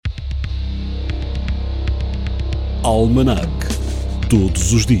Almanac.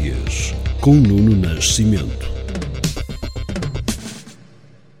 Todos os dias, com Nuno Nascimento.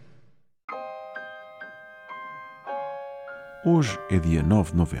 Hoje é dia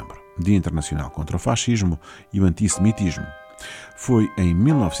 9 de novembro, Dia Internacional contra o Fascismo e o Antissemitismo. Foi em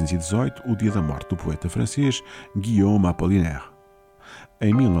 1918 o dia da morte do poeta francês Guillaume Apollinaire.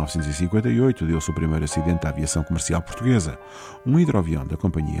 Em 1958 deu-se o primeiro acidente da aviação comercial portuguesa. Um hidroavião da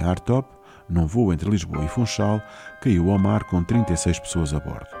companhia Artop, num voo entre Lisboa e Funchal, caiu ao mar com 36 pessoas a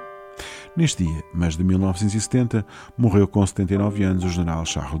bordo. Neste dia, mas de 1970, morreu com 79 anos o general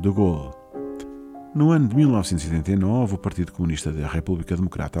Charles de Gaulle. No ano de 1979, o Partido Comunista da República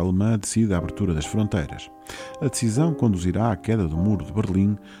Democrata Alemã decide a abertura das fronteiras. A decisão conduzirá à queda do Muro de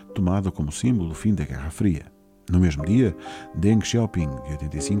Berlim, tomado como símbolo do fim da Guerra Fria. No mesmo dia, Deng Xiaoping, de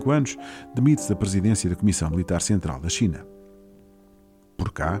 85 anos, demite-se da presidência da Comissão Militar Central da China.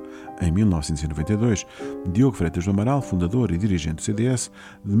 Por cá, em 1992, Diogo Freitas do Amaral, fundador e dirigente do CDS,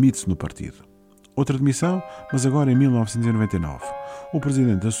 demite-se no partido. Outra demissão, mas agora em 1999. O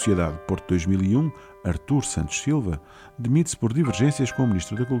presidente da Sociedade de Porto 2001, Artur Santos Silva, demite-se por divergências com o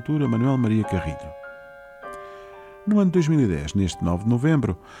ministro da Cultura, Manuel Maria Carrilho. No ano de 2010, neste 9 de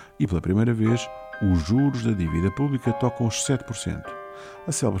novembro, e pela primeira vez, os juros da dívida pública tocam os 7%.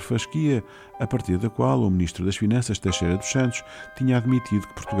 A célebre fasquia, a partir da qual o ministro das Finanças, Teixeira dos Santos, tinha admitido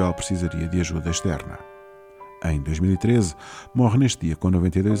que Portugal precisaria de ajuda externa. Em 2013, morre neste dia, com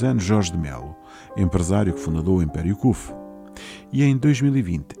 92 anos, Jorge de Melo, empresário que fundou o Império CUF. E em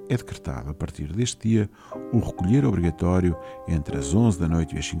 2020 é decretado, a partir deste dia, o recolher obrigatório entre as 11 da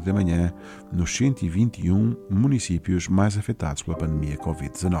noite e as 5 da manhã nos 121 municípios mais afetados pela pandemia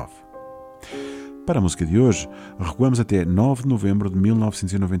Covid-19. Para a música de hoje, recuamos até 9 de novembro de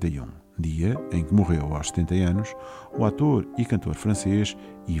 1991, dia em que morreu aos 70 anos o ator e cantor francês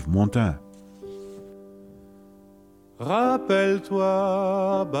Yves Montand.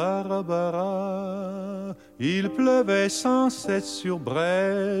 Rappelle-toi, Barbara, il pleuvait sans cesse sur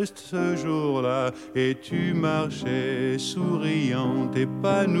Brest ce jour-là, et tu marchais souriante,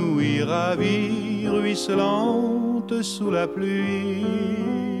 épanouie, ravie, ruisselante sous la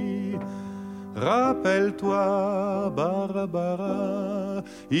pluie. Rappelle-toi, Barbara,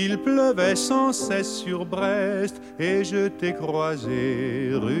 il pleuvait sans cesse sur Brest, et je t'ai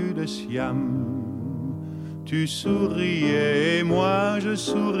croisé rue de Siam. Tu souriais et moi je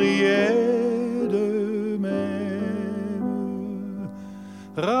souriais de même.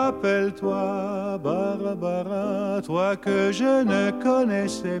 Rappelle-toi, Barbara, toi que je ne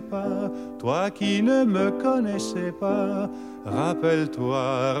connaissais pas, toi qui ne me connaissais pas.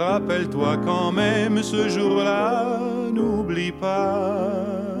 Rappelle-toi, rappelle-toi quand même ce jour-là, n'oublie pas.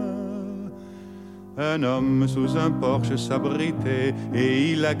 Un homme sous un porche s'abritait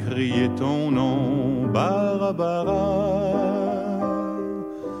et il a crié ton nom, Barbara.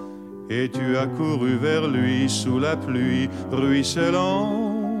 Et tu as couru vers lui sous la pluie,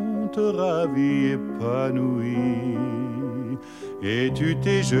 ruisselante, ravie, épanouie. Et tu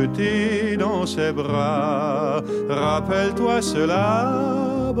t'es jeté dans ses bras, rappelle-toi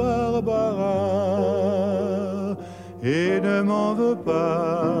cela, Barbara. Et ne m'en veux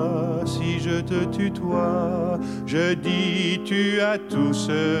pas si je te tutoie, je dis tu as tout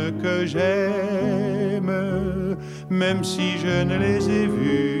ce que j'aime, même si je ne les ai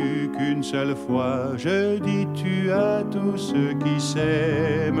vus qu'une seule fois. Je dis tu as tout ce qui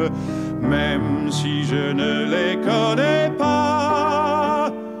s'aiment, même si je ne les connais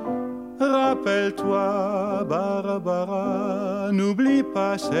pas. Rappelle-toi, Barbara, n'oublie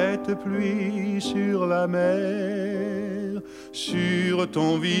pas cette pluie sur la mer, sur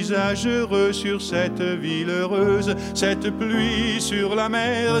ton visage heureux, sur cette ville heureuse, cette pluie sur la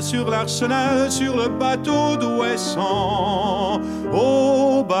mer, sur l'arsenal, sur le bateau d'Ouessant.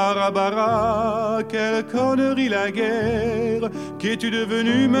 Oh, Barbara, quelle connerie la guerre, qu'es-tu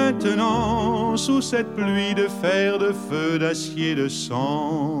devenue maintenant sous cette pluie de fer, de feu, d'acier, de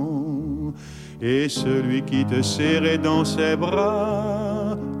sang? Et celui qui te serrait dans ses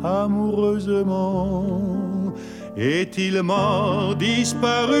bras amoureusement, est-il mort,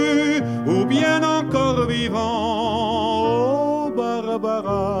 disparu ou bien encore vivant? Oh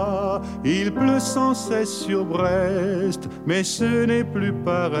Barbara, il pleut sans cesse sur Brest, mais ce n'est plus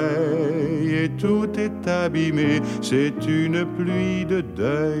pareil et tout est abîmé. C'est une pluie de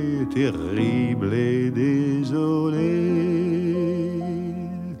deuil terrible et désolée.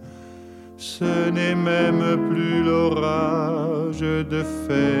 Ce n'est même plus l'orage de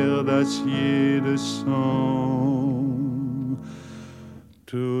fer, d'acier, de sang.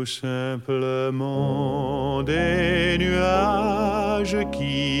 Tout simplement des nuages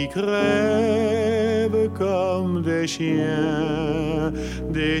qui crèvent comme des chiens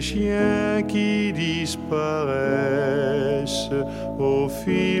qui disparaissent au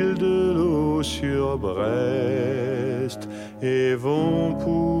fil de l'eau sur Brest et vont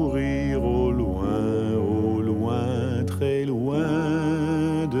pourrir au loin, très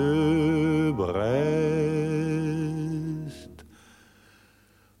loin de Brest,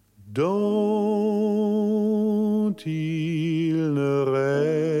 dont il ne reste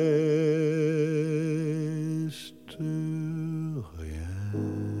rien.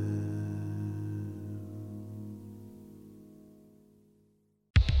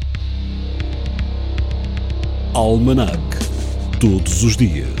 Almanac, todos os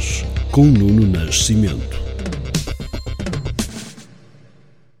dias, com Nuno Nascimento.